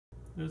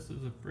This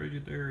is a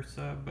Frigidaire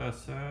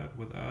side-by-side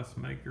with ice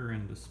maker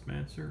and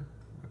dispenser.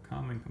 A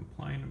common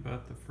complaint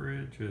about the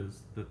fridge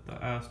is that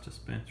the ice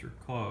dispenser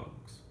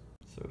clogs.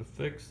 So to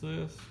fix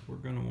this, we're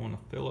going to want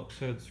a Phillips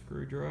head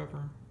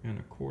screwdriver and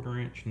a 1/4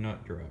 inch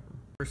nut driver.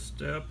 First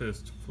step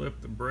is to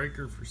flip the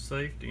breaker for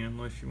safety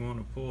unless you want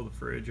to pull the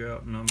fridge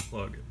out and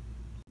unplug it.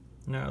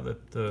 Now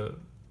that the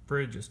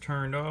fridge is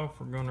turned off,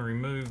 we're going to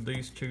remove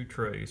these two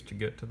trays to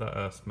get to the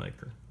ice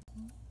maker.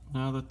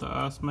 Now that the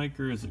ice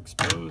maker is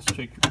exposed,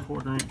 take your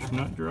 1/4 inch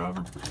nut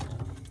driver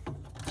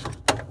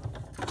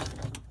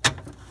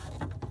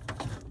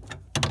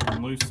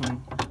and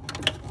loosen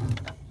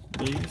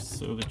these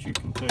so that you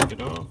can take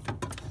it off.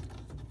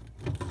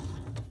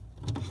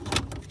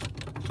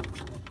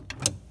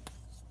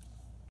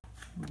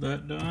 With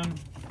that done,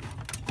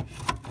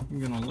 I'm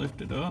going to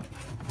lift it up,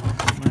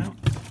 mount,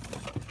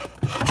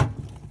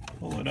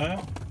 pull it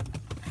out.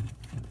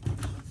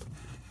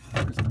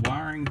 There's a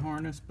wiring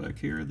harness back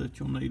here that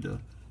you'll need to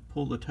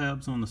pull the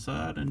tabs on the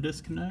side and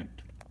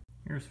disconnect.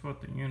 Here's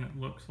what the unit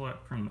looks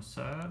like from the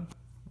side.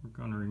 We're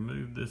going to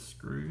remove this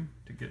screw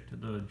to get to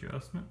the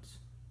adjustments.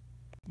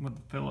 With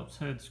the Phillips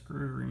head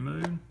screw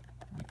removed,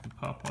 we can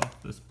pop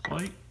off this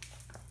plate.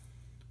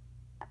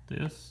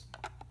 This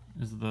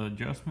is the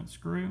adjustment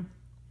screw.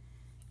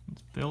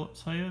 It's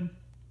Phillips head.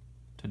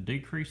 To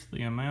decrease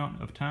the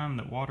amount of time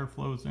that water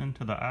flows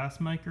into the ice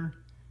maker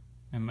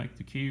and make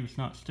the cubes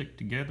not stick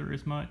together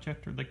as much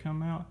after they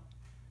come out,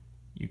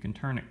 you can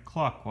turn it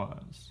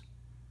clockwise.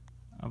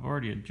 I've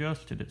already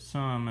adjusted it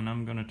some, and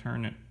I'm going to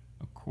turn it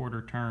a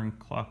 1/4 turn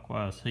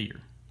clockwise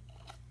here.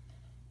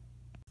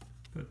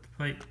 Put the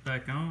plate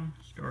back on,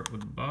 start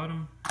with the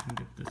bottom and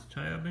get this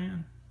tab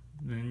in.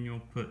 Then you'll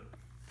put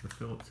the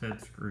Phillips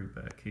head screw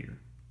back here.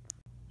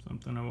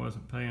 Something I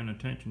wasn't paying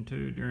attention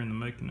to during the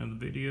making of the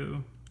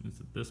video is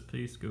that this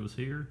piece goes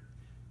here.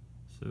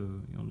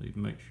 So you'll need to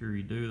make sure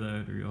you do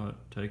that or you'll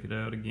have to take it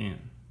out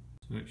again.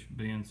 So it should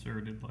be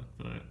inserted like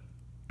that.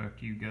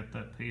 After you get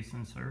that piece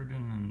inserted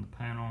and the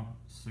panel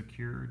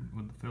secured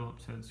with the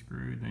Phillips head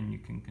screw, then you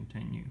can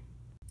continue.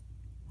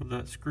 With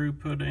that screw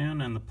put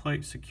in and the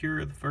plate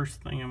secure, the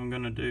first thing I'm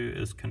going to do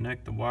is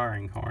connect the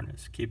wiring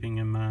harness, keeping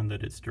in mind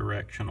that it's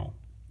directional.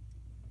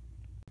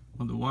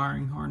 With the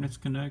wiring harness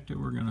connected,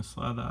 we're going to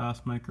slide the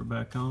ice maker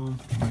back on,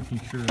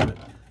 making sure that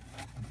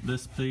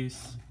this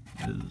piece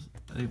is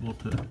able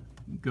to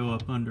go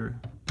up under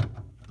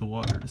the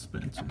water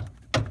dispenser.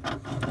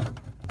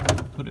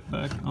 Put it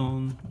back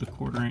on the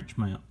 1/4 inch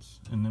mounts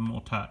and then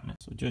we'll tighten it.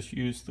 So just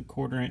use the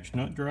 1/4 inch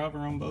nut driver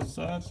on both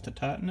sides to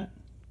tighten it.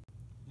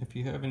 If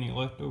you have any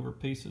leftover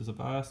pieces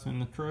of ice in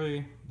the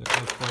tray that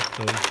look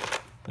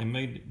like they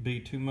may be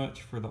too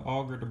much for the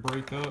auger to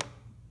break up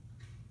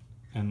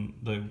and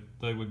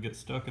they would get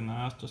stuck in the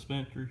ice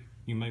dispenser,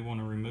 you may want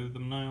to remove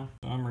them now.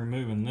 So I'm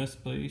removing this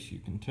piece. You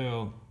can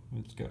tell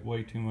it's got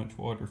way too much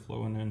water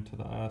flowing into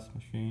the ice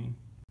machine.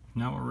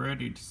 Now we're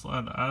ready to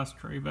slide the ice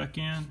tray back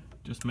in.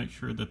 Just make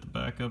sure that the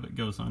back of it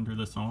goes under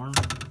this arm.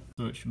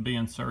 So it should be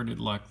inserted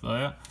like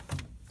that.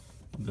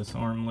 This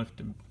arm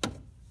lifted.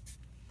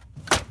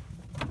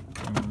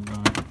 And we're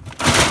going to put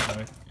it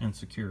back and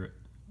secure it.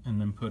 And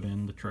then put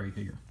in the tray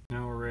here.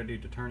 Now we're ready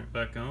to turn it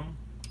back on.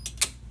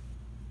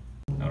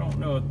 I don't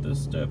know if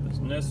this step is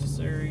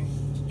necessary.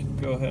 Just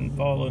go ahead and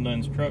follow the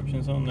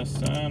instructions on this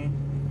sign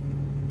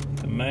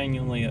to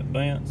manually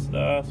advance the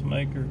ice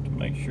maker to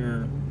make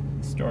sure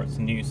it starts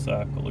a new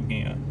cycle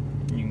again.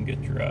 You can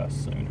get your ice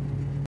sooner.